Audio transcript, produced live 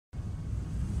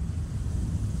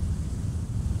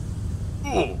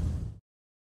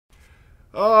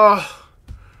Oh,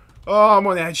 I'm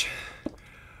on edge.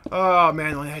 Oh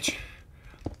man, on edge.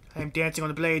 I am dancing on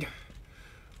the blade.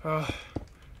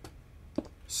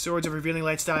 Swords of Revealing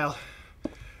Light style.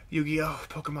 Yu-Gi-Oh!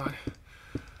 Pokemon.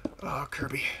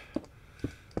 Kirby.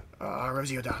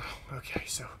 Rosie O'Donnell. Okay,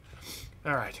 so.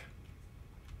 Alright.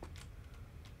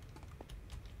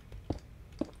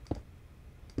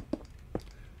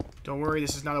 Don't worry,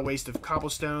 this is not a waste of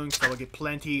cobblestone, because I will get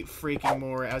plenty freaking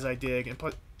more as I dig. And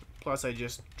plus, I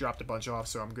just dropped a bunch off,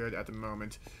 so I'm good at the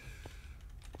moment.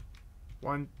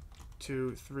 1,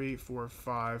 2, 3, 4,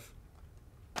 5.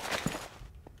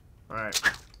 Alright.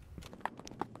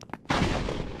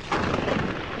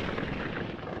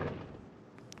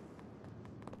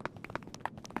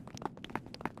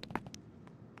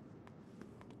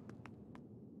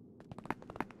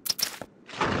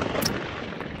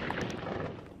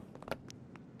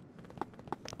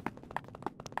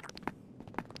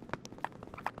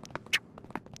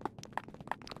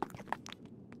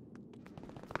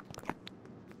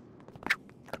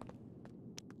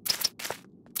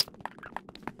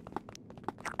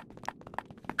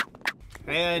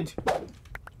 And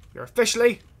you're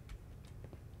officially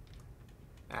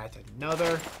at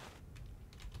another.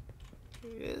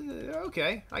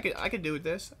 Okay, I could do with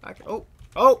this. Oh,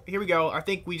 here we go. I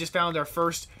think we just found our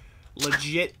first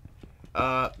legit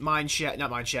mine shaft,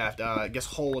 not mine shaft. I guess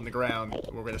hole in the ground.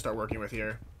 We're gonna start working with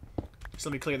here. So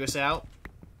let me clear this out.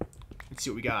 Let's see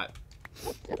what we got.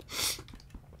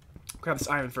 Grab this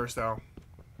iron first, though.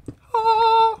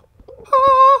 Oh.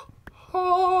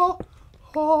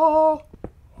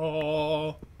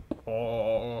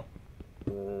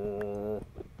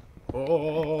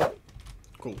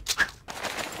 Cool.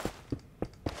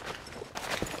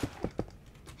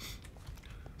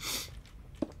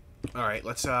 Alright,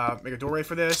 let's make a doorway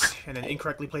for this, and then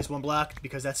incorrectly place one block,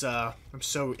 because that's, I'm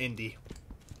so indie,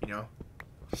 you know.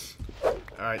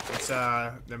 Alright, let's,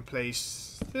 then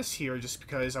place this here, just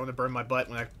because I want to burn my butt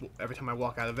every time I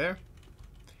walk out of there.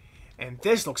 And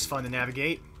this looks fun to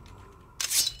navigate.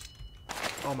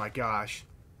 Oh my gosh.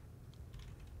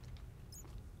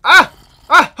 Ah!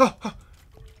 Ah! Oh, oh.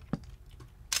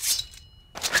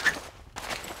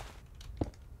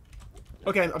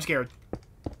 Okay, I'm scared.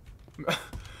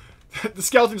 The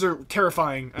skeletons are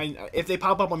terrifying. If they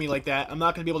pop up on me like that, I'm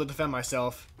not going to be able to defend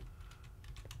myself.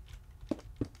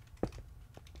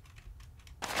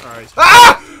 Alright.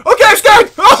 Ah! Okay, I'm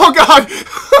scared! Oh, God!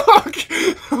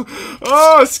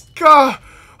 Oh, God!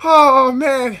 Oh,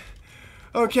 man.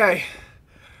 Okay.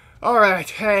 Alright,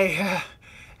 hey.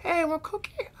 Hey, we're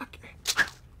cooking. Okay.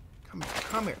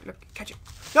 Come here. Look, catch it.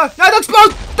 No, don't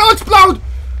explode! Don't explode!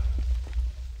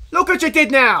 Look what you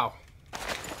did now!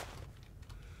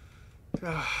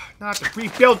 Not to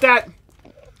rebuild that!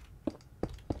 Oh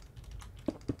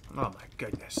my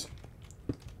goodness.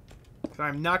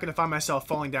 I'm not gonna find myself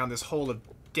falling down this hole of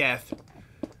death.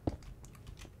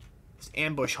 This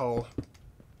ambush hole.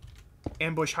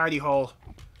 Ambush hidey hole.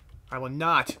 I will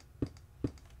not.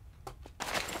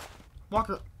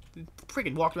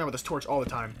 Freaking walking around with this torch all the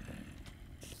time.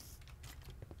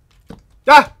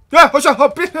 Ah! Ah! What's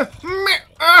up?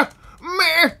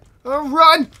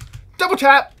 Run! Double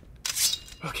tap!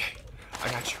 Okay, I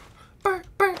got you.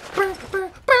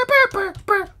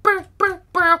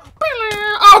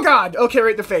 Oh God! Okay,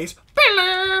 right in the face.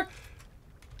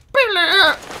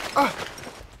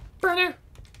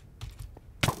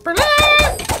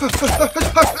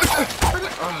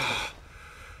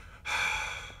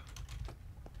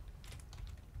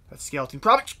 That skeleton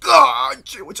probably. God,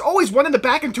 it's always one in the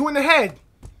back and two in the head.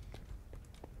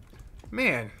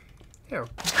 Man, they're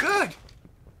good.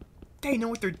 They know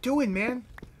what they're doing, man.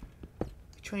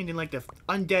 They trained in like the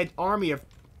undead army of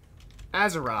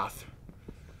Azeroth.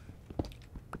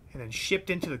 And then shipped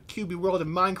into the QB world of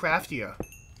Minecraftia.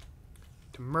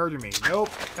 To murder me. Nope.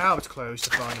 Now it's close to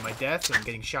falling to my death and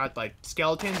getting shot by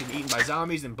skeletons and eaten by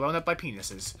zombies and blown up by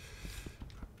penises.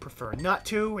 Prefer not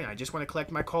to, and I just want to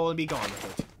collect my coal and be gone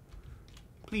with it.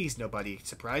 Please, nobody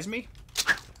surprise me.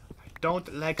 I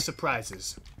don't like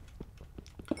surprises.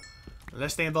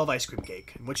 Unless they involve ice cream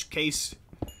cake. In which case,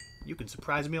 you can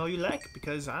surprise me all you like,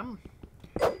 because I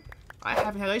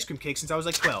haven't had ice cream cake since I was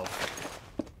like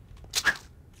 12.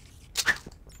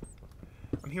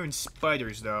 I'm hearing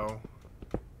spiders, though.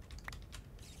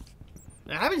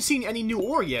 I haven't seen any new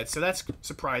ore yet, so that's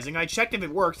surprising. I checked if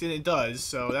it worked, and it does,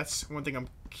 so that's one thing I'm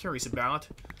curious about.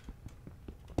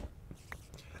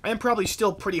 I am probably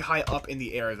still pretty high up in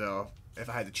the air, though, if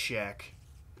I had to check.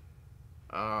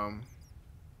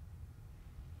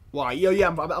 Why? Yeah,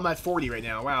 I'm at 40 right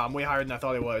now. Wow, I'm way higher than I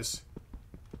thought it was.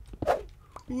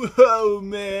 Whoa,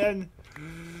 man.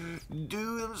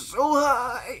 Dude, I'm so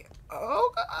high.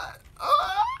 Oh, God.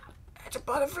 Oh, it's a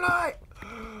butterfly.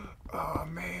 Oh,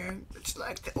 man. It's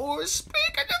like the ore is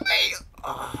speaking to me.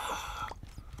 Oh.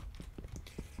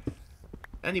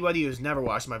 Anybody who's never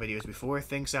watched my videos before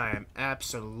thinks I am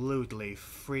absolutely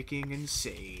freaking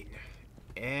insane.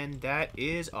 And that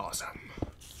is awesome.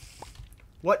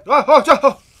 What? Oh, oh,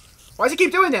 oh. Why does he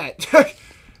keep doing that?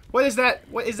 What is that?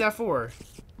 What is that for?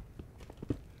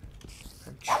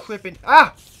 I'm tripping.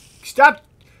 Ah! Stop!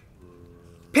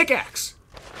 Pickaxe!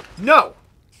 No!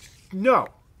 No!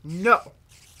 No!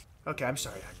 Okay, I'm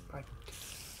sorry. I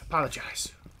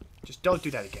apologize. Just don't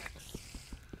do that again.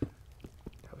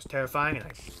 That was terrifying, and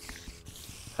I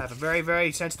have a very,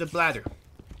 very sensitive bladder.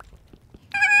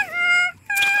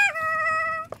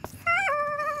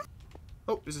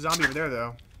 Oh, there's a zombie over there,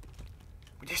 though.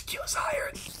 We just kill his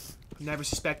iron. I'll never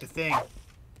suspect a thing. I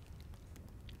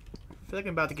feel like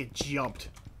I'm about to get jumped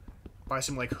by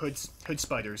some, like, hood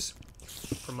spiders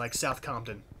from, like, South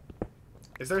Compton.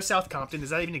 Is there a South Compton? Does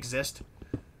that even exist?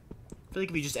 I feel like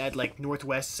if you just add, like,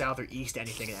 northwest, south, or east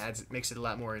anything, it makes it a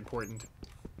lot more important.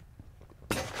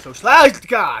 So,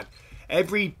 God!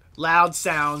 Every loud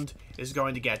sound is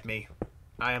going to get me.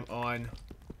 I am on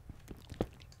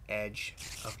edge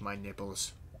of my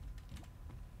nipples.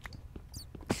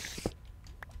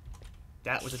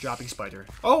 That was a dropping spider.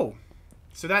 Oh!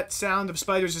 So that sound of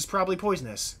spiders is probably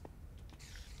poisonous.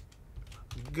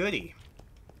 Goody.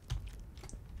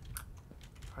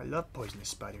 I love poisonous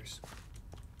spiders.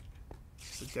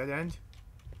 Is it a dead end?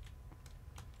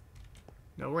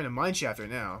 No, we're in a mine shaft right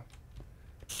now.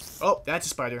 Oh, that's a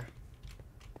spider.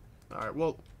 Alright,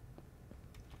 well,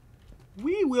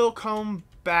 we will come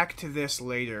back to this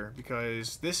later,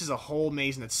 because this is a whole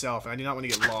maze in itself, and I do not want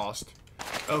to get lost.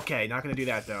 Okay, not going to do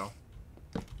that, though.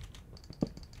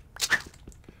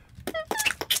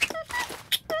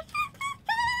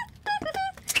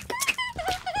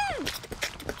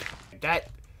 That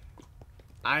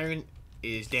iron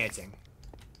is dancing.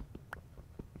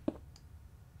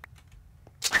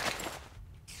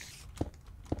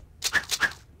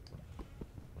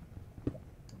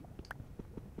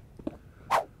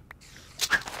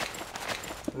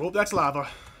 Oh, that's lava.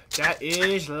 That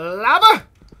is lava!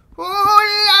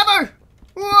 Oh, lava!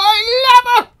 Oh,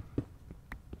 lava!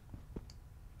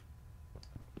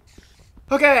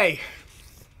 Okay.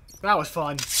 That was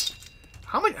fun.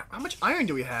 How much iron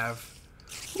do we have?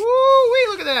 Woo, wait,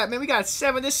 look at that, man. We got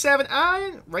 7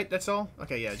 iron. Right, that's all?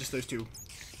 Okay, yeah, just those two.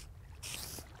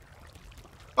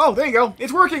 Oh, there you go.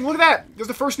 It's working. Look at that. There's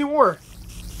the first new ore.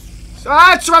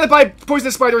 Ah, it's surrounded by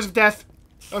poisonous spiders of death.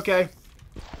 Okay.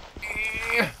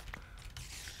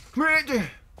 Alright.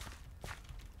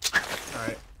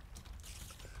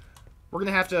 We're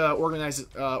gonna have to organize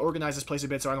this place a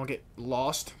bit so I don't get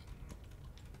lost.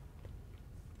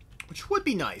 Which would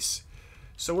be nice.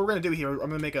 So what we're going to do here, I'm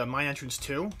going to make a mine entrance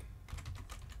 2. And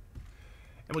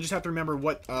we'll just have to remember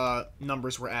what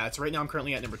numbers we're at. So right now I'm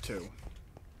currently at number 2.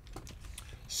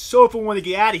 So if I want to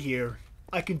get out of here,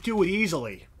 I can do it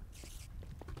easily.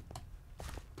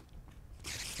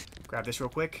 Grab this real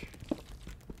quick.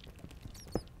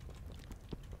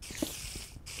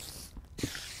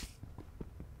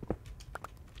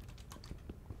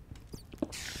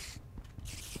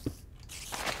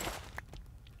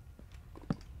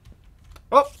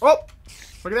 Oh, oh!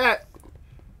 Look at that.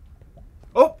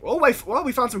 Oh, well,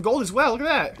 we found some gold as well. Look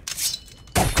at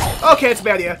that. Okay, it's a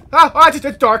bad idea.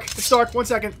 It's dark. It's dark. 1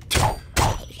 second.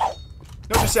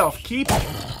 Note yourself. Keep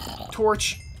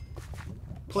torch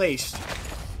placed.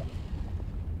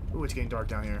 Ooh, it's getting dark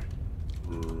down here.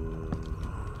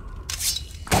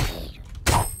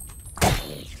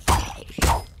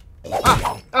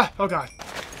 Oh god.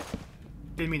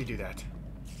 Didn't mean to do that.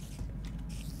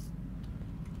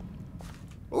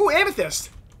 Ooh, amethyst!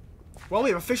 Well,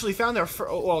 we've officially found our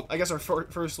I guess our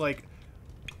first, like,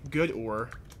 good ore.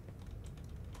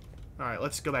 Alright,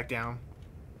 let's go back down.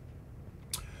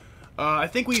 I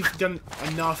think we've done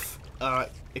enough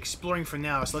exploring for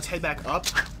now, so let's head back up.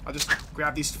 I'll just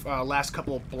grab these last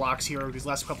couple of blocks here, these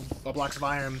last couple of blocks of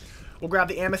iron. We'll grab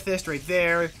the amethyst right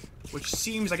there, which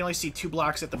seems I can only see 2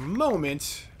 blocks at the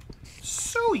moment.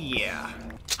 So, yeah.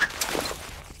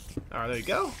 Alright, there you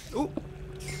go. Ooh.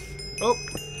 Oh.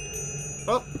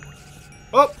 Oh.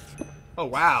 Oh. Oh,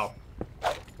 wow.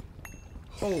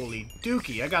 Holy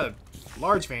dookie. I got a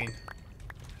large vein.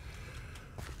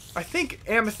 I think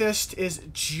amethyst is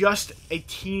just a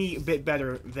teeny bit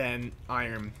better than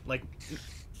iron. Like,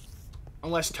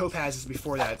 unless topaz is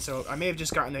before that. So I may have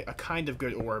just gotten a kind of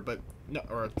good ore, but no,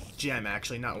 or a gem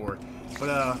actually, not ore.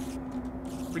 But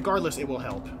regardless, it will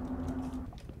help.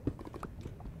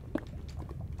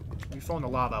 fall in the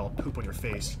lava, I'll poop on your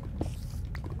face.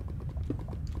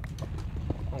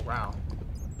 Oh, wow.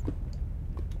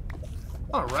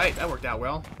 Alright, that worked out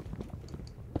well.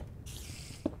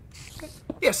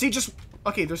 Yeah, see, just...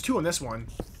 Okay, there's 2 on this one.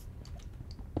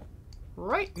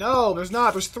 Right? No, there's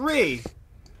not. There's 3.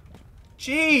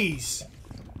 Jeez.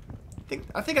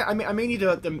 I think I may need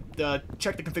to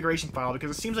check the configuration file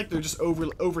because it seems like they're just over.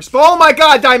 Oh my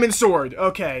God, diamond sword.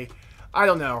 Okay, I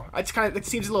don't know. It's kind of. It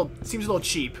seems a little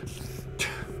cheap.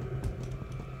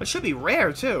 It should be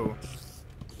rare too.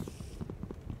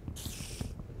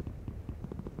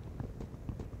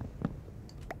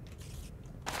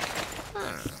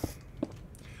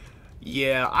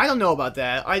 Yeah, I don't know about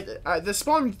that. The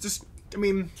spawn just. I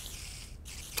mean,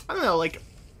 I don't know. Like,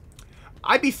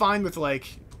 I'd be fine with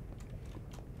like.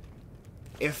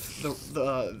 If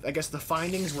I guess the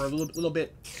findings were a little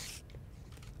bit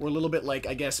like,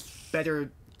 I guess,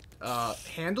 better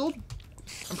handled.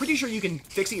 I'm pretty sure you can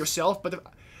fix it yourself, but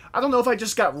I don't know if I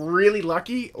just got really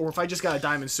lucky or if I just got a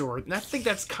diamond sword, and I think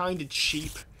that's kind of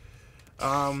cheap.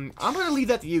 I'm gonna leave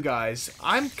that to you guys.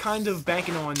 I'm kind of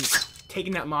banking on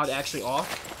taking that mod actually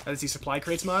off. That is the supply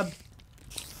crates mod.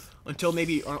 Until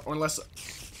maybe, or unless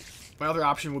my other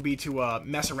option would be to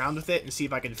mess around with it and see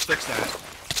if I can fix that.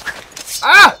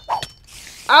 Ah!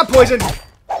 I'm poisoned!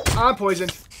 I'm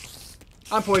poisoned.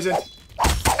 I'm poisoned.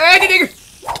 Anything!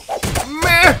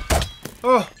 Meh!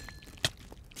 Oh.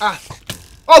 Ah.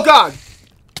 Oh, God!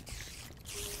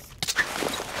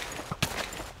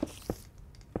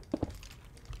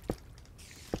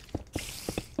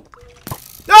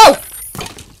 No!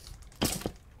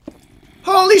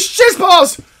 Holy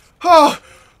shizballs! Oh,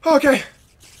 okay.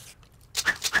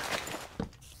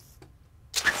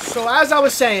 So as I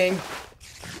was saying,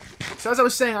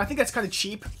 I think that's kind of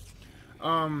cheap.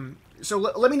 So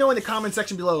let me know in the comment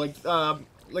section below.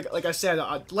 Like I said,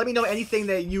 let me know anything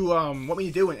that you want me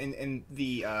to do in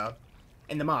the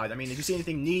mod. I mean, if you see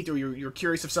anything neat or you're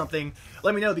curious of something,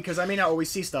 let me know because I may not always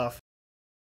see stuff.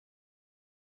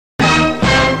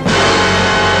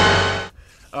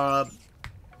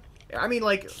 I mean,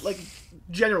 like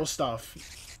general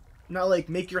stuff, not like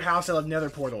make your house out of nether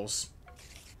portals.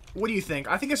 What do you think?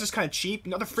 I think it's just kind of cheap.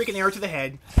 Another freaking arrow to the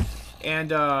head.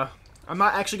 And, I'm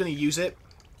not actually going to use it.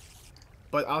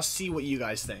 But I'll see what you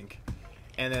guys think.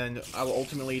 And then I will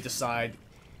ultimately decide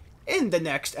in the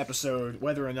next episode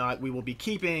whether or not we will be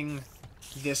keeping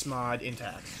this mod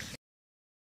intact.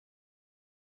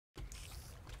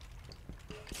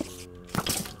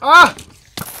 Ah!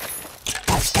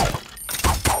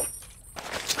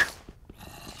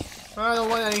 I don't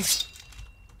want any.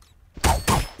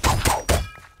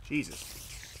 Jesus.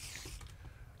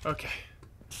 Okay.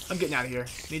 I'm getting out of here.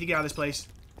 Need to get out of this place.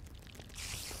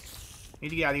 Need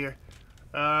to get out of here.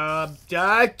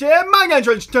 Mine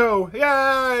entrance too!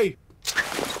 Yay!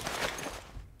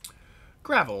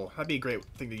 Gravel. That'd be a great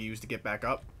thing to use to get back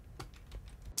up.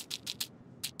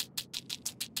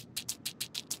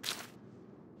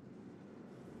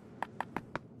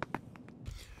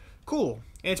 Cool.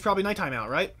 And it's probably nighttime out,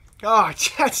 right? Oh,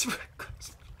 that's... Of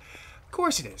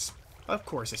course it is. Of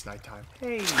course it's nighttime.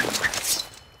 Hey.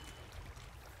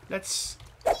 Let's...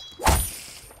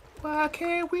 Why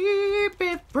can't we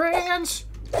be friends?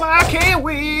 Why can't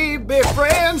we be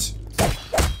friends?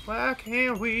 Why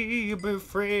can't we be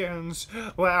friends?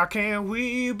 Why can't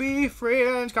we be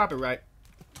friends? Copyright.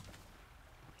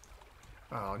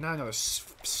 Oh, not another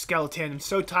skeleton. I'm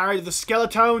so tired of the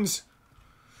skeletons.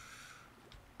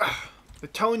 The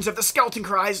tones of the skeleton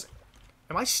cries.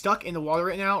 Am I stuck in the water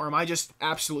right now, or am I just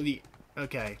absolutely...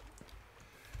 Okay.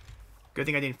 Good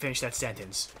thing I didn't finish that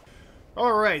sentence.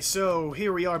 Alright, so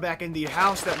here we are back in the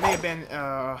house. That may have been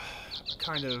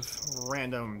kind of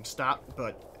random stop,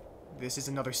 but this is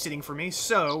another sitting for me.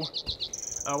 So,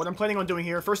 what I'm planning on doing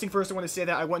here, first thing first, I want to say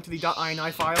that I went to the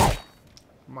 .ini file. Oh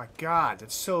my God,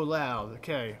 that's so loud.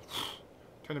 Okay.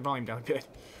 Turn the volume down a bit.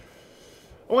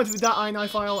 I went to the .ini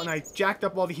file, and I jacked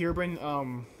up all the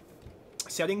HEROBRINE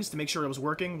settings to make sure it was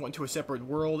working. Went to a separate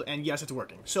world, and yes, it's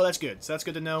working. So that's good. So that's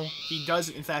good to know. He does,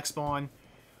 in fact, spawn.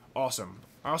 Awesome.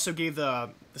 I also gave the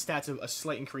stats a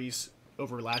slight increase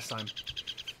over last time,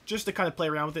 just to kind of play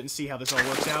around with it and see how this all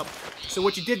works out. So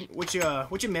what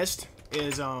you missed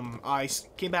is I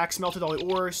came back, smelted all the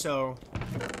ore, so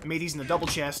I made these in the double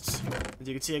chests. As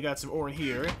you can see, I got some ore in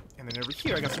here, and then over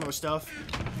here I got some other stuff.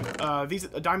 These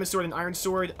a diamond sword and iron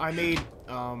sword. I made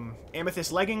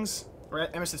amethyst leggings or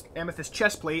amethyst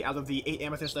chest plate out of the 8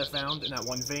 amethysts I found in that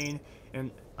one vein,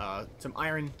 and some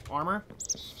iron armor.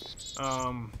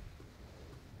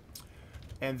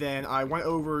 And then I went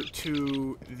over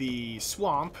to the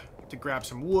swamp to grab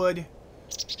some wood.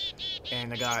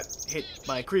 And I got hit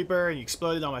by a creeper, and he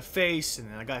exploded on my face,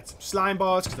 and then I got some slime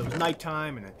balls because it was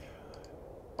nighttime, and then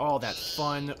all that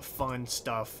fun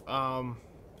stuff.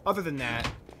 Other than that,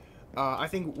 I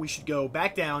think we should go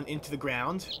back down into the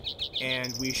ground,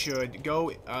 and we should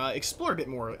go explore a bit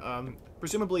more.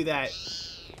 Presumably that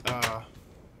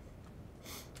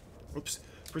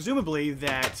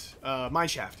mine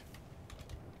shaft,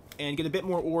 and get a bit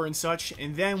more ore and such.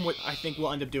 And then what I think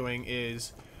we'll end up doing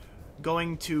is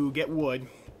going to get wood.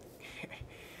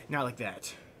 Not like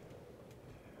that.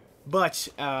 But,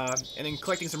 and then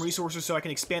collecting some resources so I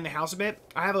can expand the house a bit.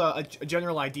 I have a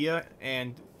general idea,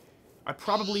 and I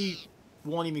probably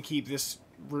won't even keep this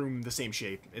room the same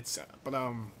shape. It's, but,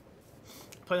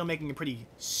 plan on making a pretty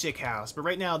sick house. But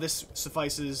right now, this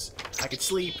suffices. I could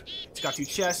sleep. It's got 2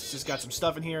 chests. It's got some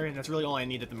stuff in here, and that's really all I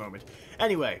need at the moment.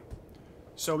 Anyway,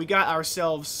 so we got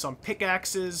ourselves some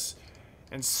pickaxes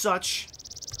and such.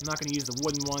 I'm not going to use the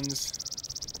wooden ones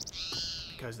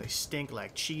because they stink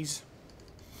like cheese.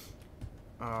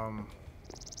 Oh,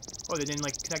 they didn't,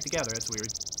 like, connect together. That's weird.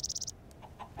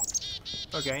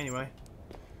 Okay, anyway.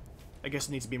 I guess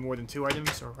it needs to be more than 2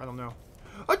 items, or I don't know.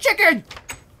 A chicken!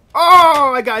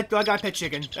 Oh, I got pet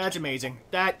chicken. That's amazing.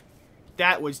 That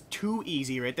was too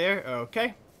easy right there.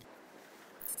 Okay.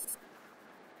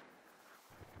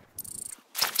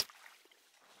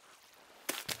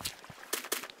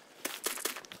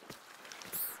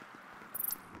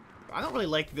 I don't really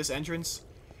like this entrance.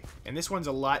 And this one's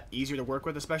a lot easier to work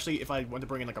with, especially if I want to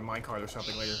bring in, like, a minecart or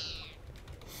something later.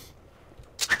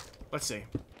 Let's see.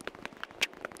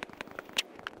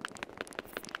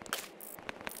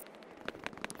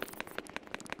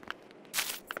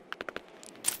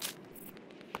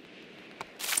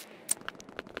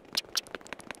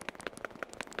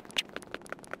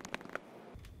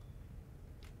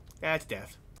 That's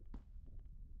death.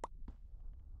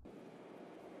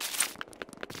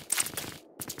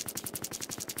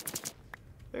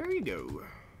 There you go.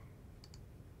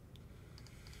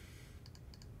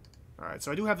 Alright,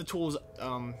 so I do have the tools,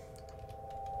 alright.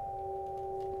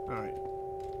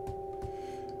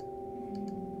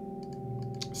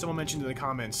 Someone mentioned in the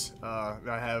comments,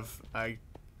 that I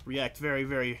react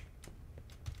very,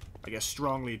 I guess,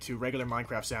 strongly to regular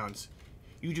Minecraft sounds.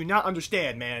 You do not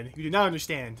understand, man. You do not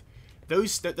understand.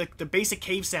 Those, the basic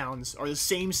cave sounds are the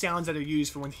same sounds that are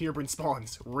used for when Herobrine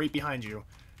spawns, right behind you.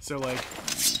 So, like,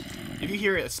 if you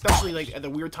hear it, especially, like, at the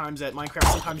weird times that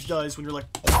Minecraft sometimes does, when you're, like,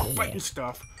 fighting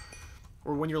stuff,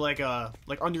 or when you're, like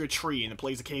under a tree and it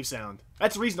plays a cave sound,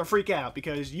 that's the reason to freak out,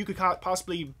 because you could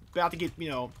possibly about to get, you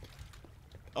know,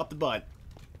 up the butt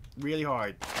really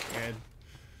hard, and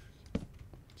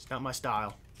it's not my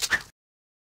style.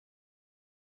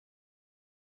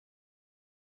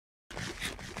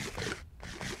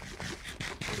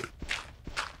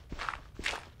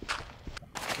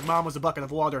 Your mom was a bucket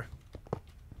of water.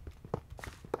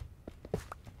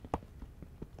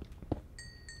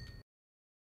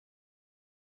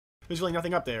 There's really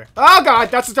nothing up there. Oh god,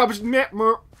 that's the top of...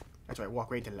 That's right, walk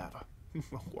right into lava.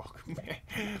 Walk.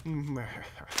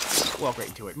 Walk right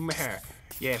into it.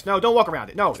 Yes, no, don't walk around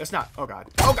it. No, that's not. Oh god.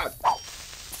 Oh god.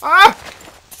 Ah!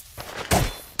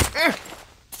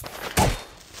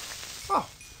 Oh.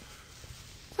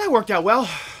 That worked out well.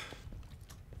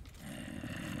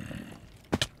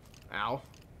 Ow.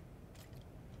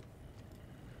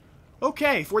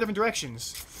 Okay, 4 different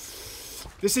directions.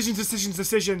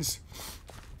 Decisions.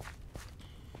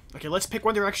 Okay, let's pick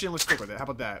one direction and let's stick with it. How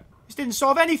about that? This didn't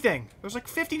solve anything. There's like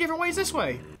 50 different ways this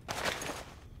way.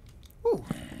 Ooh.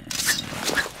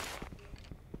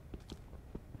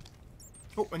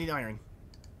 Oh, I need iron.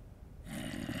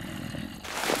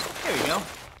 There we go.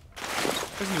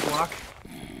 There's a new block.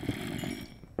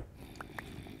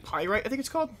 Pyrite, I think it's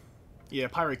called? Yeah,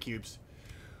 pyrite cubes.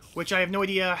 Which I have no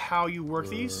idea how you work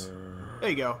these. There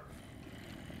you go.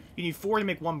 You need 4 to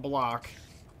make 1 block.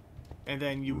 And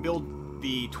then you build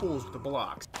the tools with the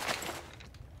blocks.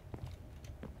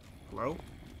 Hello?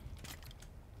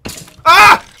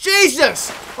 Ah!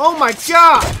 Jesus! Oh my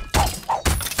god!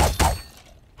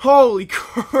 Holy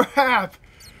crap!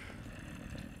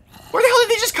 Where the hell did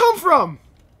they just come from?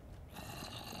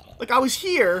 Like, I was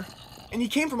here, and he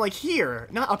came from, like, here.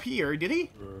 Not up here, did he?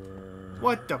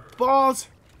 What the balls?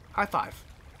 High five.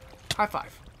 High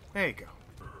five. There you go.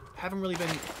 Haven't really been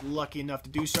lucky enough to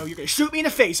do so. You're gonna shoot me in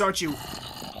the face, aren't you?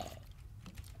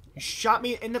 You shot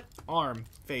me in the arm.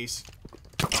 Face.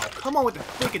 Oh, come on with the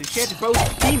freaking enchanted bow,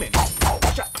 demon!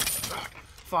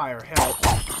 Fire, hell.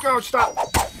 Go, stop!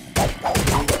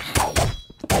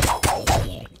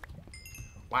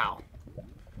 Wow.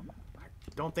 I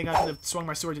don't think I could have swung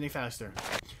my sword any faster.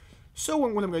 So what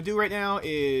I'm going to do right now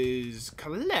is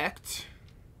collect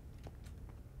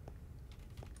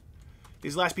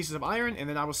these last pieces of iron, and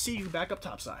then I will see you back up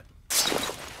topside.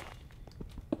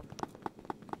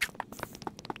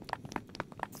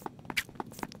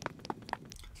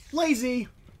 Lazy!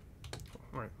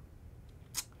 Alright.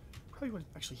 Probably wasn't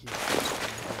actually here.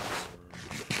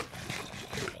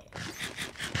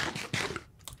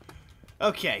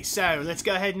 Okay, so let's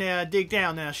go ahead and dig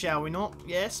down now, shall we not?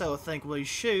 Yes, I think we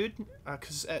should.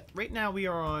 Because right now we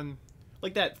are on,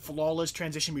 like, that flawless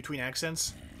transition between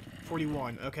accents.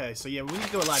 41. Okay, so yeah, we need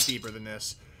to go a lot deeper than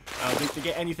this. To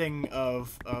get anything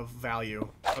of value,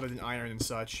 other than iron and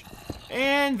such.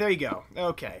 And there you go.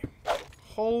 Okay.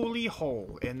 Holy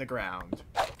hole in the ground.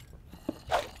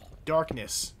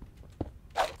 Darkness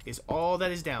is all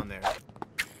that is down there.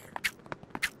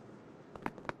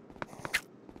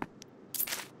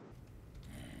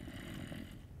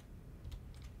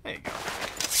 There you go.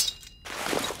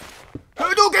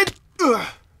 Hadouken! Ugh.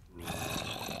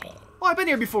 Oh, I've been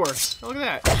here before. Oh, look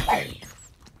at that. Oh.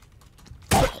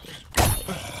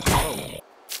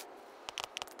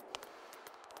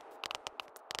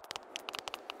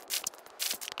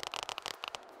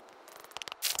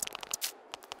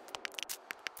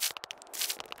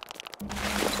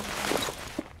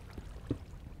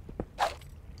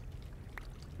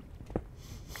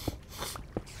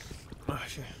 Oh,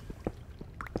 shit.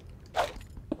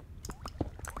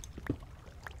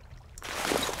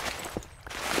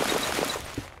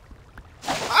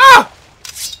 Ah!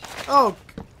 Oh,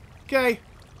 okay.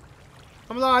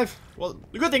 I'm alive. Well,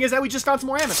 the good thing is that we just found some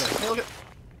more amethyst. Hey, look at.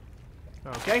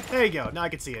 Okay, there you go. Now I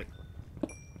can see it.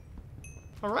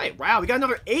 All right. Wow, we got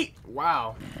another 8.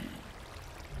 Wow.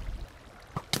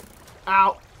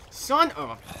 Ow. Son of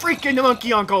a freaking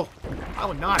monkey uncle. I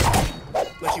will not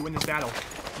let you win this battle.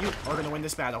 You are going to win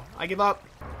this battle. I give up.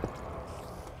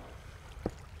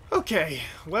 Okay,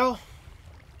 well,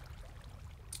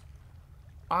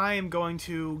 I am going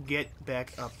to get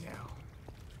back up now.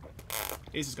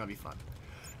 This is going to be fun.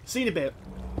 See you in a bit.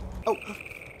 Oh,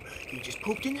 you just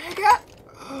pooped in there, guy?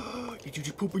 Did you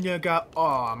just poop in there, guy? Oh,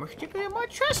 I'm going to stick it in my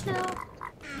chest now.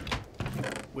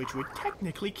 Which would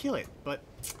technically kill it, but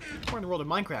we're in the world of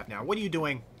Minecraft now. What are you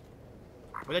doing?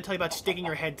 What did I tell you about sticking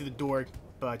your head through the door?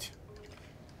 But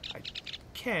I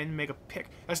can make a pick.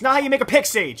 That's not how you make a pick,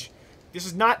 Sage! This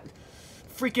is not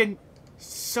freaking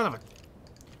son of a...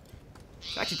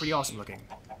 It's actually pretty awesome looking.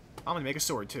 I'm gonna make a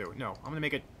sword, too. No, I'm gonna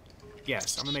make a...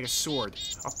 Yes, I'm gonna make a sword.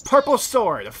 A purple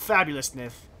sword of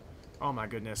fabulousness. Oh my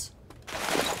goodness.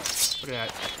 Look at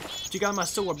that. What you got on my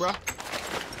sword, bruh?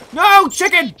 No!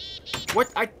 Chicken!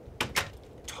 What? I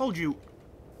told you.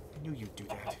 I knew you'd do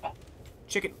that.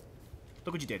 Chicken.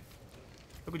 Look what you did.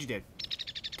 Look what you did.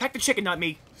 Attack the chicken, not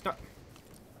me. It's not...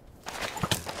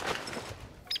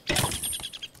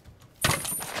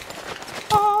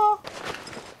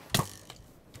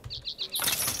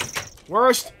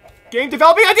 Worst game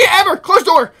developing idea ever! Close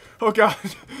door! Oh god.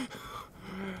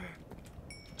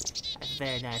 That's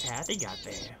very nice hat they got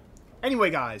there. Anyway,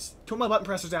 guys, to all my button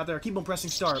pressers out there, keep on pressing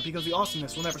start because the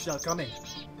awesomeness will never stop coming.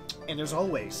 And there's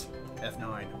always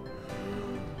F9.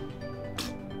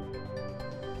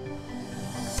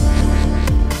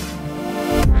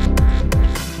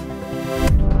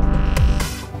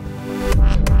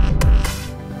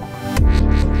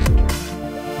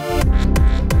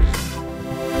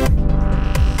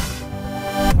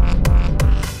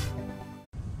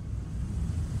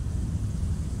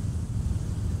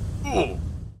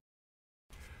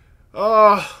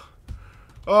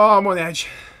 Oh, I'm on edge.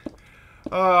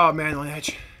 Oh, man, on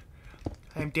edge.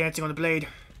 I am dancing on the blade.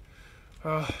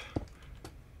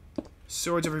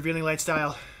 Swords of Revealing Light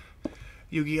style.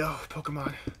 Yu-Gi-Oh!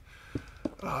 Pokemon.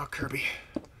 Kirby.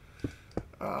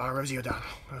 Rosie O'Donnell.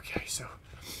 Okay, so...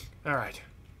 Alright.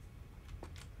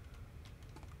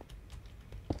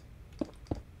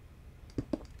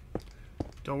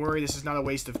 Don't worry, this is not a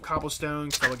waste of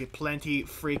cobblestone, so I'll get plenty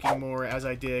freaking more as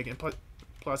I dig, and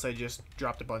plus I just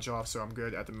dropped a bunch off, so I'm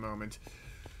good at the moment.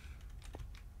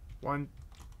 1,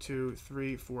 2,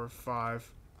 3, 4,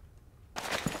 5.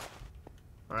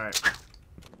 Alright.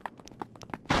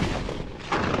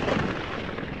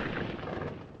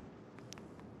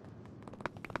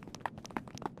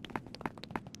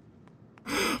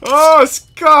 Oh,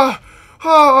 Ska!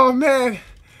 Oh, man!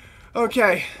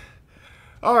 Okay.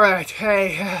 Alright,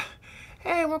 hey,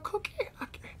 hey, one cookie?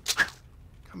 Okay.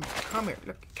 Come here,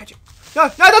 look, catch it. No,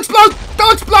 no, don't explode!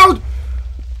 Don't explode!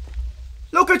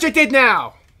 Look what you did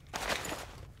now!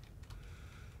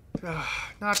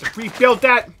 Not to rebuild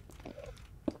that!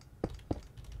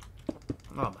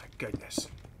 Oh my goodness.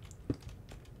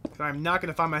 I'm not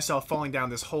gonna find myself falling down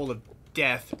this hole of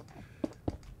death.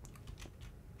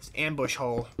 This ambush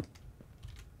hole.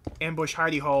 Ambush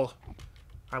hidey hole.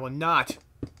 I will not.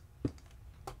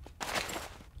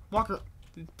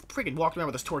 Freaking walking around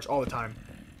with this torch all the time.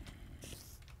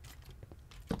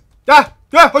 Ah!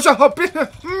 Ah! What's up?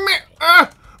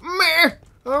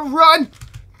 Run!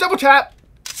 Double tap!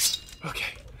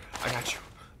 Okay, I got you.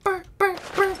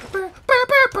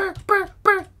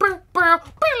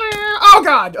 Oh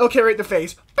god! Okay, right in the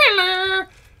face.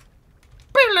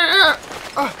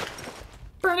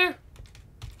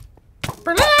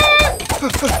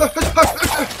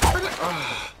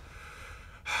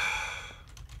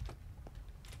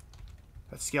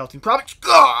 That skeleton probably.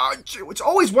 God, it's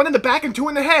always one in the back and two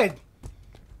in the head.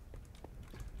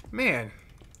 Man,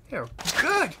 they're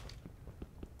good.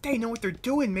 They know what they're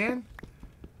doing, man.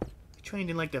 They trained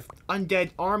in like the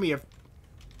undead army of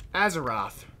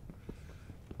Azeroth.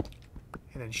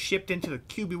 And then shipped into the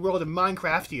QB world of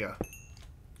Minecraftia.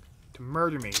 To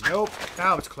murder me. Nope.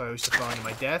 Now it's close to falling to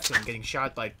my death and getting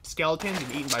shot by skeletons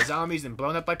and eaten by zombies and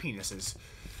blown up by penises.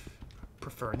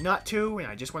 Prefer not to, and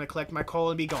I just want to collect my coal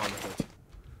and be gone with it.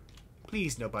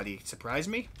 Please, nobody surprise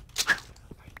me. I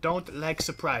don't like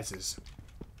surprises.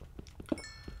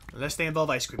 Unless they involve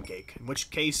ice cream cake, in which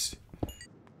case...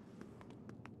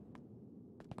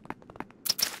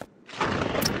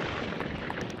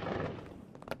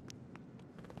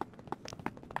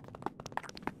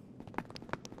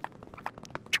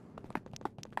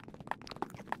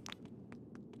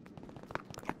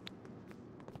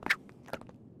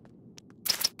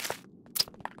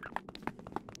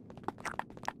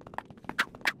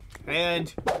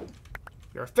 And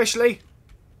you're officially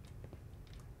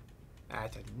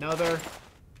at another.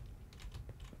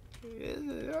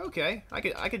 Okay, I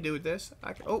could do with this.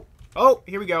 Oh,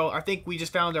 here we go. I think we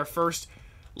just found our first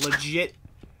legit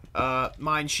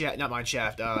mine shaft, not mine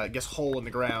shaft. I guess hole in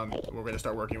the ground. We're gonna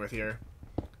start working with here.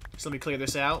 So let me clear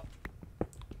this out.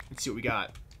 Let's see what we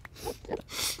got.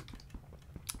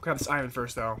 Grab this iron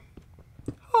first, though.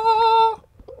 Oh,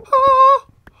 oh,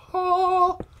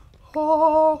 oh,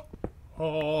 oh.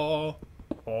 Oh,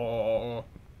 oh,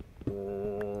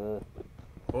 oh,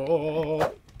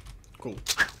 oh. Cool.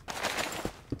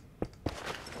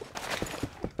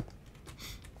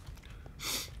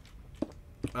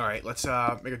 Alright, let's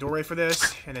make a doorway for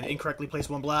this, and then incorrectly place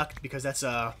one block, because that's,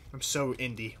 I'm so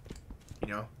indie, you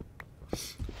know.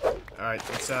 Alright,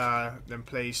 let's, then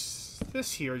place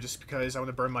this here, just because I want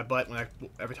to burn my butt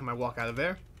every time I walk out of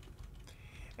there.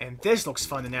 And this looks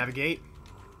fun to navigate.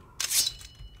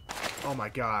 Oh my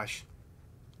gosh.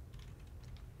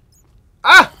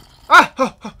 Ah! Ah!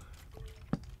 Oh, oh.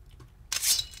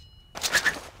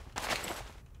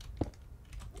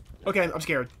 Okay, I'm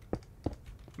scared.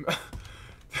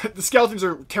 The skeletons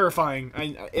are terrifying.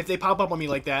 If they pop up on me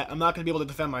like that, I'm not going to be able to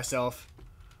defend myself.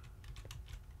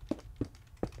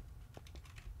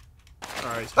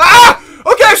 Alright. Ah!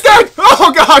 Okay, I'm scared!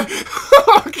 Oh